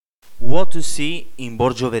What to see in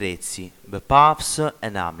Borgio Verezzi, the paths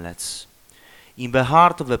and hamlets. In the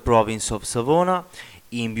heart of the province of Savona,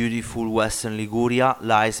 in beautiful western Liguria,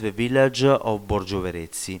 lies the village of Borgio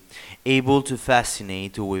Verezzi, able to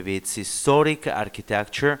fascinate with its historic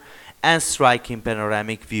architecture and striking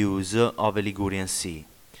panoramic views of the Ligurian Sea.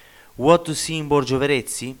 What to see in Borgio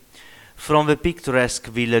Verezzi? From the picturesque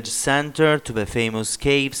village center to the famous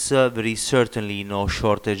caves, there is certainly no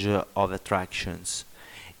shortage of attractions.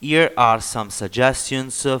 Here are some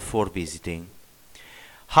suggestions for visiting.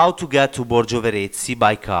 How to get to Borgio Verezzi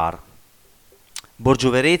by car. Borgio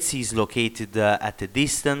Verezzi is located at a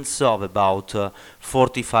distance of about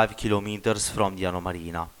 45 kilometers from Diano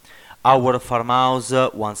Marina. Our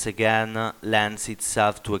farmhouse once again lends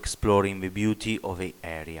itself to exploring the beauty of the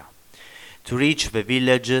area. To reach the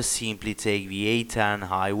village, simply take the A10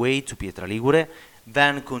 highway to Pietraligure,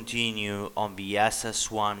 then continue on the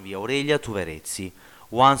SS1 via Aurelia to Verezzi.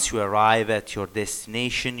 Once you arrive at your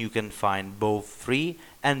destination, you can find both free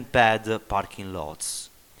and paid parking lots.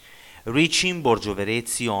 Reaching Borgio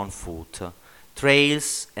Verezzi on foot,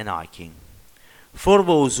 trails and hiking. For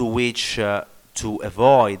those who wish to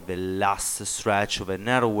avoid the last stretch of a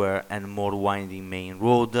narrower and more winding main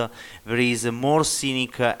road, there is a more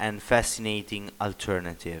scenic and fascinating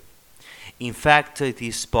alternative. In fact, it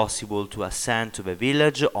is possible to ascend to the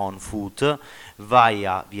village on foot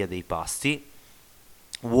via Via dei Pasti,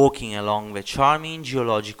 walking along the charming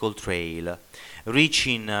geological trail,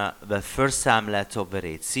 reaching the first hamlet of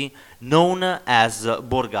Verezzi, known as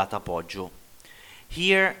Borgata Poggio.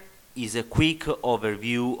 Here is a quick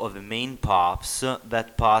overview of the main paths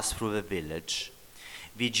that pass through the village.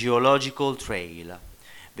 The geological trail.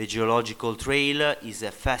 The geological trail is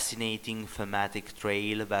a fascinating thematic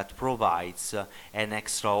trail that provides an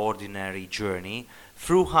extraordinary journey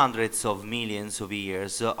through hundreds of millions of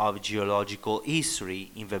years of geological history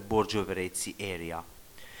in the Borgio Verezzi area.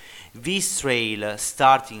 This trail,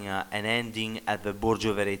 starting and ending at the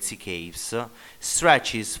Borgio Verezzi caves,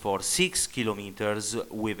 stretches for 6 kilometers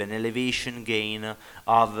with an elevation gain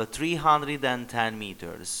of 310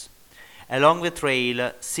 meters. Along the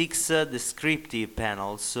trail, 6 descriptive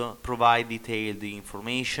panels provide detailed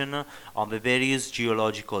information on the various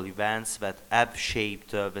geological events that have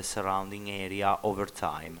shaped the surrounding area over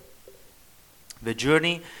time. The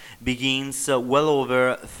journey begins well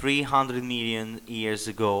over 300 million years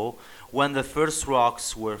ago, when the first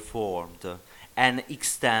rocks were formed, and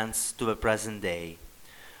extends to the present day.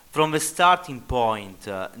 From the starting point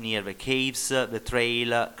near the caves, the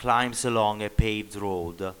trail climbs along a paved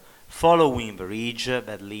road, following the ridge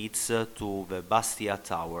that leads to the Bastia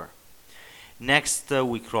Tower. Next,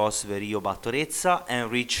 we cross the Rio Battorezza and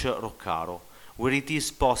reach Roccaro, where it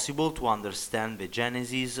is possible to understand the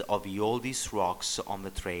genesis of the oldest rocks on the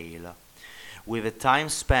trail, with a time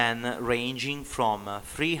span ranging from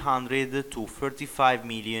 300 to 35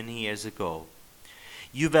 million years ago.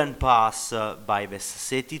 You then pass by the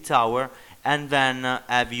Sassetti Tower and then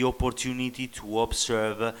have the opportunity to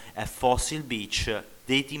observe a fossil beach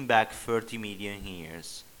dating back 30 million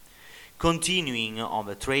years. Continuing on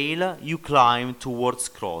the trail, you climb towards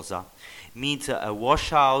Crosa, meet a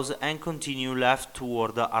washhouse and continue left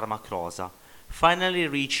toward Armacrosa, finally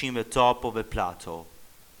reaching the top of the plateau.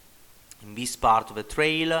 In this part of the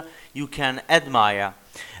trail, you can admire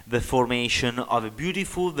the formation of a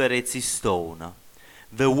beautiful Verezzi stone.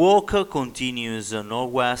 The walk continues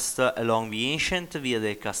northwest along the ancient Via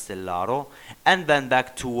del Castellaro and then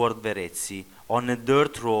back toward Verezzi on a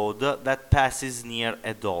dirt road that passes near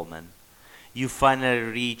a dolmen. You finally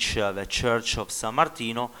reach the Church of San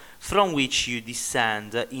Martino, from which you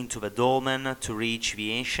descend into the dolmen to reach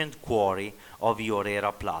the ancient quarry of the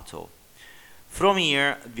Orera Plateau. From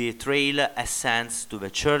here, the trail ascends to the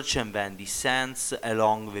church and then descends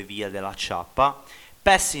along the Via della Ciappa,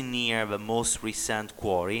 passing near the most recent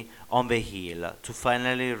quarry on the hill to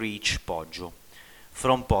finally reach Poggio.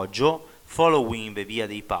 From Poggio, following the Via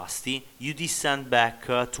dei Pasti, you descend back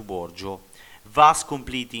to Borgio, thus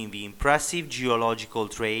completing the impressive geological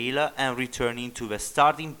trail and returning to the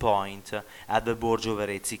starting point at the Borgio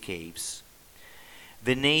Verezzi caves.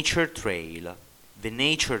 The Nature Trail. The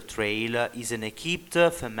Nature Trail is an equipped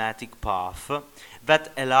thematic path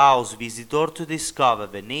that allows visitors to discover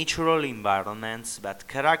the natural environments that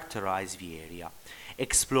characterize the area,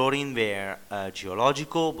 exploring their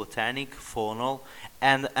geological, botanic, faunal,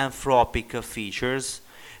 and anthropic features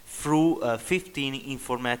through 15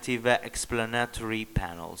 informative explanatory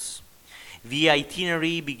panels. The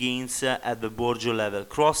itinerary begins at the Borgio level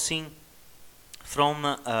crossing, from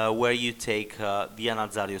where you take via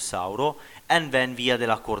Nazario Sauro and then via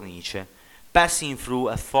della Cornice, passing through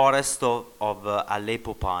a forest of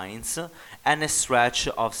Aleppo pines and a stretch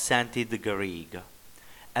of scented garrigue.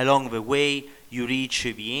 Along the way, you reach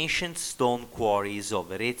the ancient stone quarries of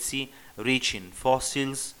Verezzi, rich in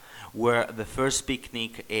fossils, where the first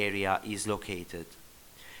picnic area is located.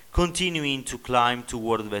 Continuing to climb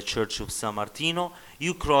toward the Church of San Martino,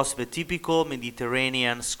 you cross the typical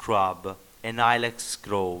Mediterranean scrub, an ilex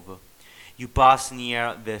grove. You pass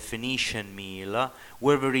near the Phoenician Mill,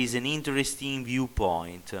 where there is an interesting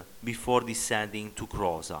viewpoint, before descending to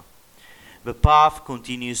Crosa. The path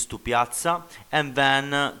continues to Piazza and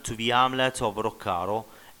then to the hamlet of Roccaro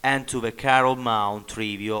and to the Carol Mount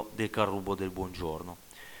Trivio del Carrubo del Buongiorno.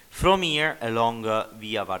 From here, along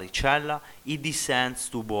Via Varicella, it descends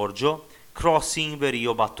to Borgio, crossing the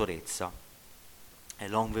Rio Battorezza.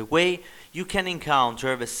 Along the way, you can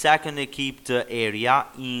encounter the second equipped area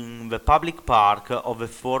in the public park of the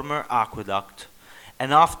former aqueduct,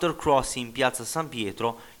 and after crossing Piazza San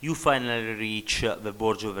Pietro, you finally reach the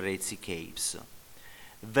Borgio Verezzi caves.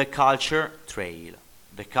 The Culture Trail.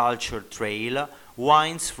 The Culture Trail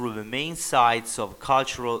winds through the main sites of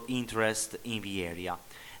cultural interest in the area,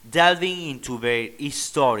 delving into their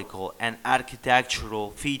historical and architectural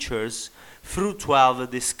features through 12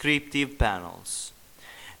 descriptive panels.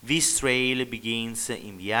 This trail begins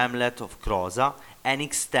in the hamlet of Crosa and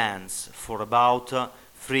extends for about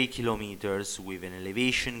 3 kilometers with an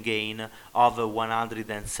elevation gain of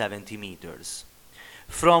 170 meters.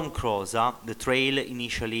 From Crosa, the trail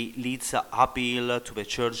initially leads uphill to the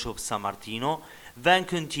Church of San Martino, then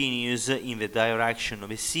continues in the direction of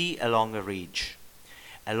the sea along a ridge.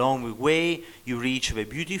 Along the way, you reach the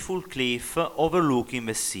beautiful cliff overlooking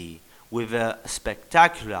the sea, with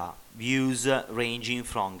spectacular views ranging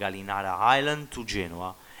from Gallinara Island to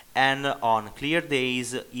Genoa, and on clear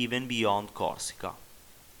days even beyond Corsica.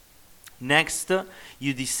 Next,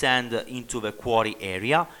 you descend into the quarry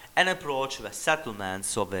area and approach the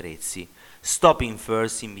settlements of Verezzi, stopping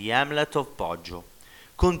first in the hamlet of Poggio.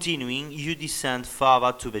 Continuing, you descend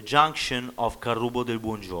further to the junction of Carrubo del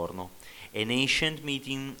Buongiorno, an ancient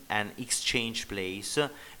meeting and exchange place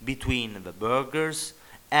between the burghers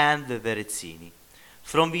and the Verezzini.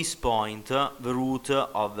 From this point, the route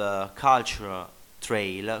of the cultural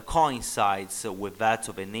trail coincides with that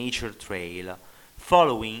of a nature trail,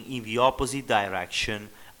 following in the opposite direction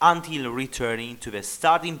until returning to the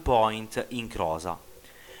starting point in Crosa.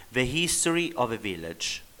 The history of a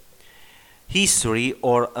village. History,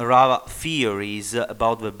 or rather theories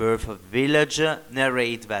about the birth of the village,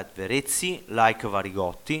 narrate that Verezzi, like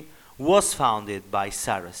Varigotti, was founded by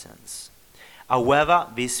Saracens. However,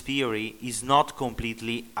 this theory is not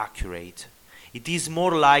completely accurate. It is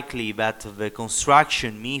more likely that the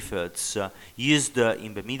construction methods used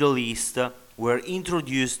in the Middle East were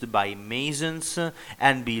introduced by masons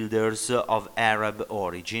and builders of Arab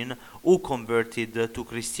origin who converted to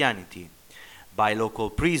Christianity, by local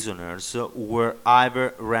prisoners who were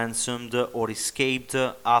either ransomed or escaped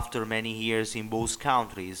after many years in both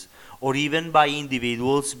countries, or even by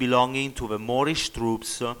individuals belonging to the Moorish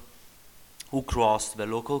troops who crossed the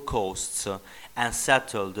local coasts and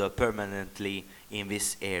settled permanently in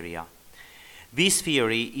this area. This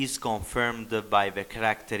theory is confirmed by the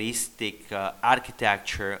characteristic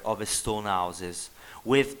architecture of the stone houses,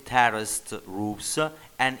 with terraced roofs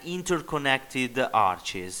and interconnected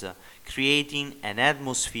arches, creating an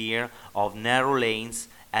atmosphere of narrow lanes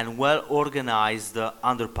and well-organized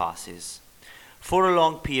underpasses. For a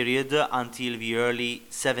long period, until the early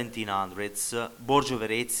 1700s, Borgio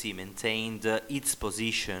Verezzi maintained its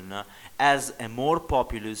position as a more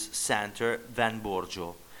populous center than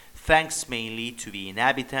Borgio, thanks mainly to the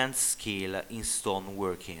inhabitants' skill in stone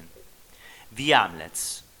working. The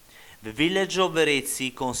hamlets. The village of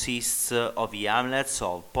Verezzi consists of the hamlets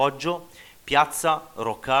of Poggio, Piazza,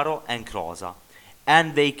 Roccaro and Crosa,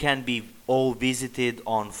 and they can be all visited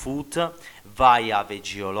on foot via the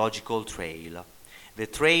geological trail. The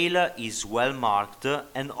trail is well marked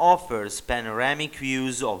and offers panoramic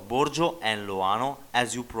views of Borgio and Loano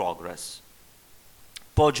as you progress.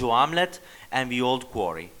 Poggio Hamlet and the Old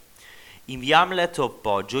Quarry. In the hamlet of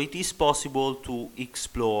Poggio, it is possible to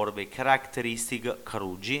explore the characteristic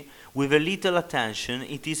Caruggi. With a little attention,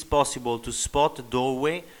 it is possible to spot a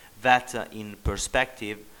doorway that, in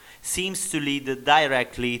perspective, seems to lead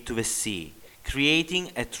directly to the sea,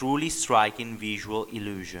 creating a truly striking visual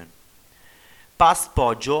illusion. Past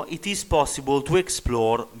Poggio, it is possible to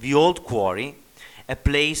explore the Old Quarry, a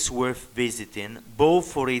place worth visiting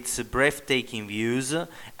both for its breathtaking views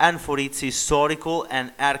and for its historical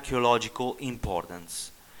and archaeological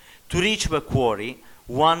importance. To reach the quarry,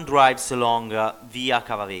 One drives along Via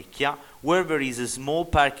Cavavecchia, where there is a small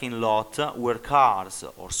parking lot where cars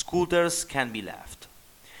or scooters can be left.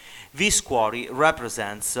 This quarry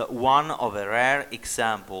represents one of the rare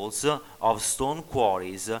examples of stone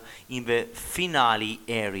quarries in the Finali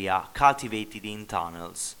area cultivated in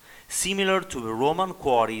tunnels, similar to the Roman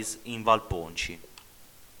quarries in Valponci.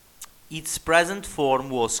 Its present form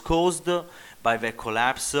was caused by the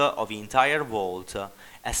collapse of the entire vault,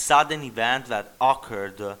 a sudden event that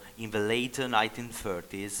occurred in the late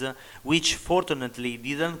 1930s, which fortunately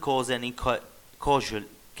didn't cause any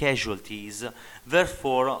casualties,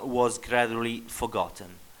 therefore was gradually forgotten.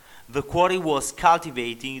 The quarry was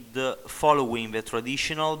cultivated following the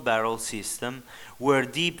traditional barrel system, where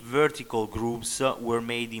deep vertical grooves were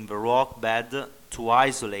made in the rock bed to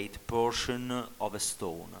isolate a portion of a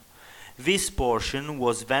stone. This portion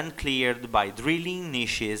was then cleared by drilling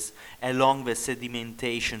niches along the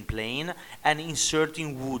sedimentation plane and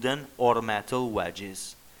inserting wooden or metal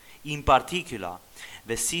wedges. In particular,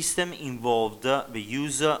 the system involved the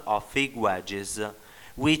use of thick wedges,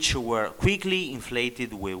 which were quickly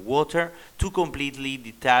inflated with water to completely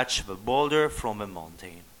detach the boulder from the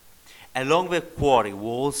mountain. Along the quarry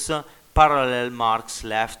walls, parallel marks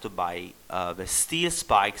left by the steel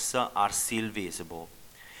spikes are still visible.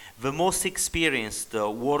 The most experienced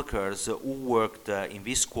workers who worked in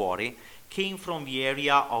this quarry came from the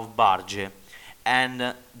area of Barge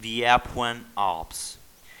and the Apuan Alps.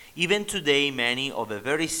 Even today, many of the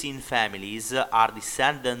very seen families are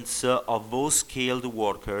descendants of those skilled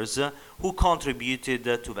workers who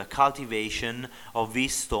contributed to the cultivation of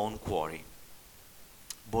this stone quarry.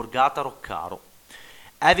 Borgata Roccaro.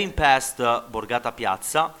 Having passed Borgata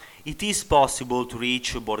Piazza, it is possible to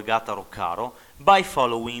reach Borgata Roccaro by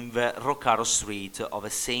following the Roccaro Street of the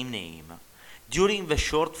same name. During the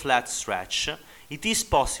short flat stretch, it is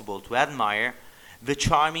possible to admire the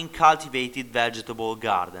charming cultivated vegetable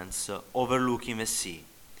gardens overlooking the sea.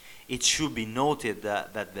 It should be noted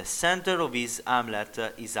that the center of this hamlet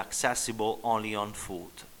is accessible only on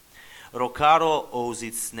foot. Roccaro owes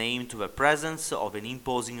its name to the presence of an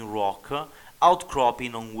imposing rock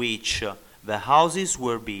outcropping on which the houses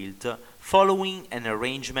were built following an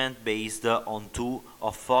arrangement based on two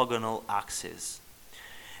orthogonal axes.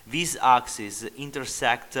 These axes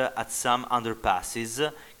intersect at some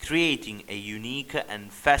underpasses, creating a unique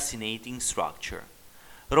and fascinating structure.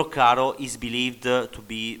 Roccaro is believed to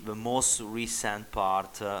be the most recent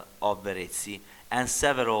part of Verezzi, and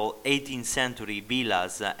several 18th century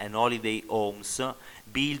villas and holiday homes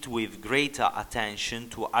built with greater attention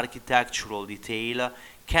to architectural detail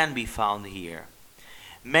can be found here.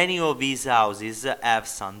 Many of these houses have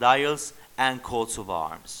sundials and coats of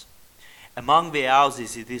arms. Among the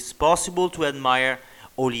houses it is possible to admire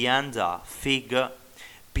oleander, fig,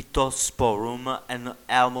 pittosporum and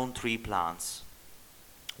almond tree plants.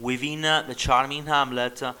 Within the charming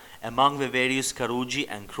hamlet, among the various Carugi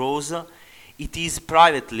and Crows, it is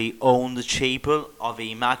privately owned chapel of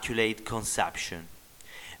the Immaculate Conception.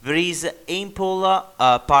 There is ample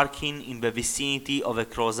parking in the vicinity of the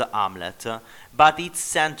Cross hamlet, but its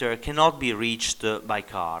center cannot be reached by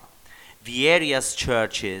car. The area's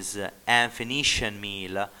churches and Phoenician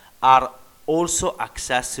mill are also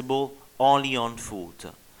accessible only on foot.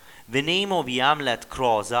 The name of the hamlet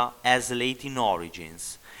Crosa has Latin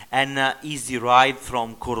origins and is derived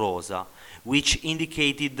from Corosa, which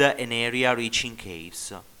indicated an area rich in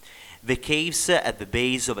caves. The caves at the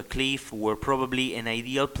base of a cliff were probably an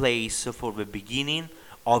ideal place for the beginning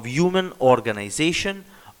of human organization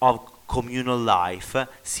of communal life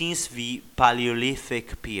since the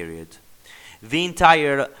Paleolithic period. The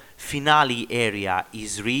entire Finali area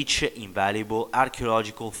is rich in valuable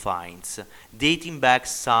archaeological finds, dating back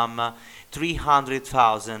some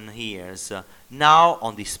 300,000 years, now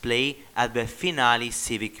on display at the Finali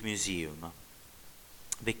Civic Museum.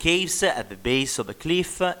 The caves at the base of the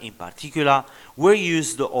cliff, in particular, were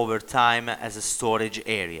used over time as storage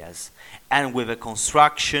areas, and with the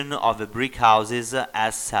construction of the brick houses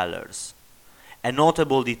as cellars. A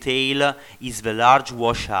notable detail is the large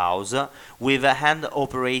wash house with a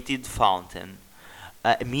hand-operated fountain,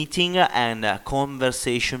 a meeting and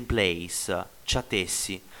conversation place,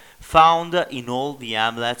 Ciatessi, found in all the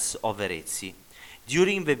hamlets of Verezzi.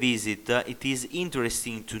 During the visit, it is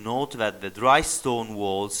interesting to note that the dry stone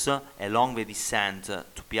walls along the descent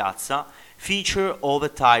to Piazza feature all the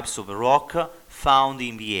types of rock found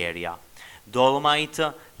in the area. Dolomite,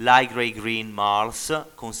 light grey-green marls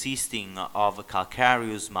consisting of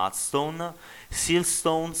calcareous mudstone,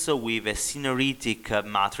 siltstones with a cineritic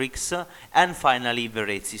matrix, and finally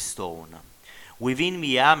Verezzi stone. Within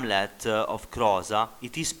the hamlet of Crosa,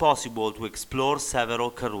 it is possible to explore several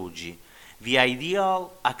caruggi. The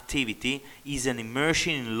ideal activity is an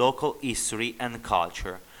immersion in local history and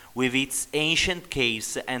culture, with its ancient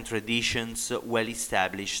caves and traditions well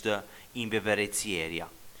established in the Verezzi area.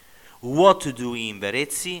 What to do in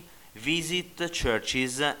Verezzi? Visit the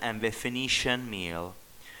churches and the Phoenician Mill.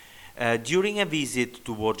 During a visit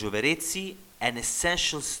to Borgio Verezzi, an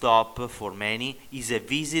essential stop for many is a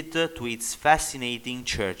visit to its fascinating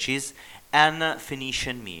churches and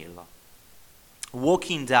Phoenician Mill.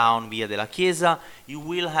 Walking down Via della Chiesa, you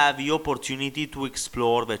will have the opportunity to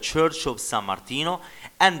explore the Church of San Martino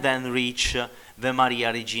and then reach the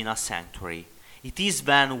Maria Regina Sanctuary. It is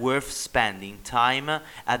then worth spending time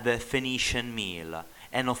at the Phoenician Mill,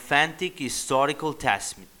 an authentic historical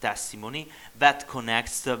testimony that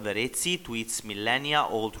connects Verezzi to its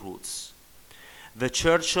millennia-old roots. The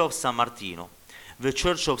Church of San Martino. The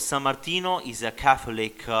Church of San Martino is a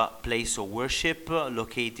Catholic place of worship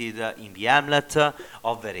located in the hamlet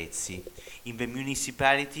of Verezzi, in the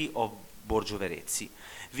municipality of Borgio Verezzi.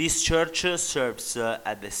 This church serves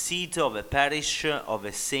as the seat of a parish of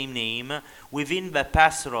the same name within the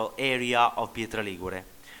pastoral area of Pietraligure,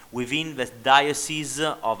 within the Diocese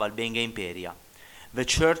of Albenga Imperia. The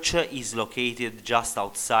church is located just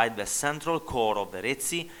outside the central core of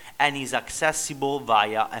Verezzi and is accessible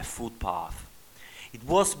via a footpath. It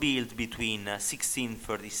was built between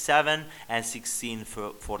 1637 and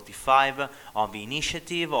 1645 on the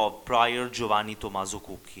initiative of Prior Giovanni Tommaso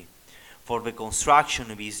Cucchi. For the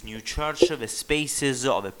construction of this new church, the spaces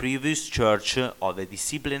of the previous church of the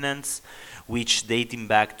Disciplinants, which dating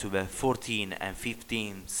back to the 14th and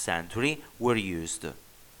 15th century, were used.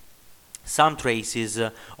 Some traces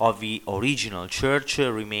of the original church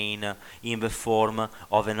remain in the form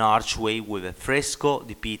of an archway with a fresco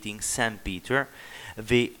depicting St. Peter,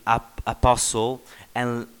 the Apostle,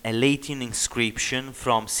 and a Latin inscription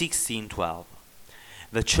from 1612.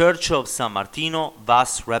 The Church of San Martino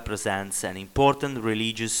thus represents an important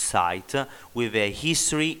religious site with a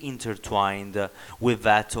history intertwined with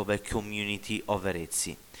that of the community of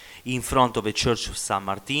Verezzi. In front of the Church of San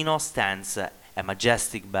Martino stands a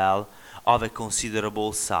majestic bell of a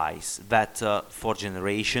considerable size that, for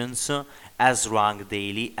generations, has rung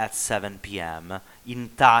daily at 7 p.m. in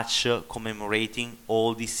touch commemorating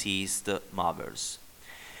all deceased mothers.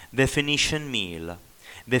 The Phoenician Mill.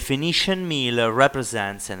 The Phoenician Mill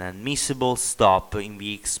represents an unmissable stop in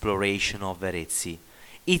the exploration of Verezzi.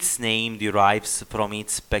 Its name derives from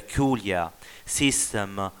its peculiar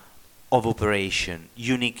system of operation,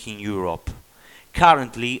 unique in Europe.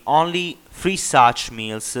 Currently, only 3 such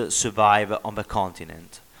mills survive on the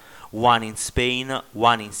continent. One in Spain,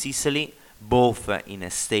 one in Sicily, both in a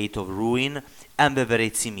state of ruin, and the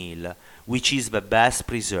Verezzi Mill, which is the best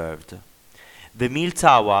preserved. The mill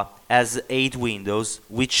tower has 8 windows,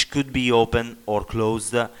 which could be opened or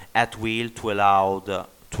closed at will to allow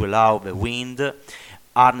the wind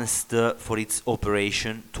harnessed for its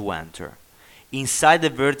operation to enter. Inside the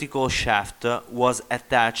vertical shaft was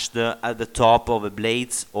attached at the top of the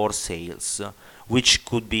blades or sails, which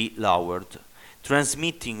could be lowered,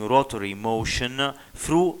 transmitting rotary motion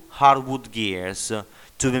through hardwood gears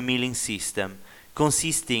to the milling system,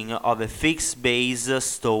 consisting of a fixed base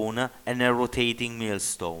stone and a rotating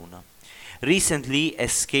millstone. Recently, a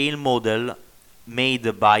scale model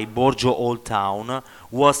made by Borgio Old Town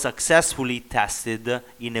was successfully tested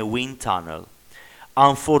in a wind tunnel.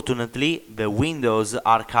 Unfortunately, the windows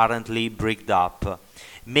are currently bricked up,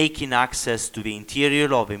 making access to the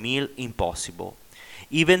interior of the mill impossible.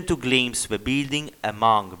 Even to glimpse the building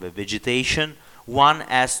among the vegetation, one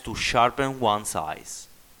has to sharpen one's eyes.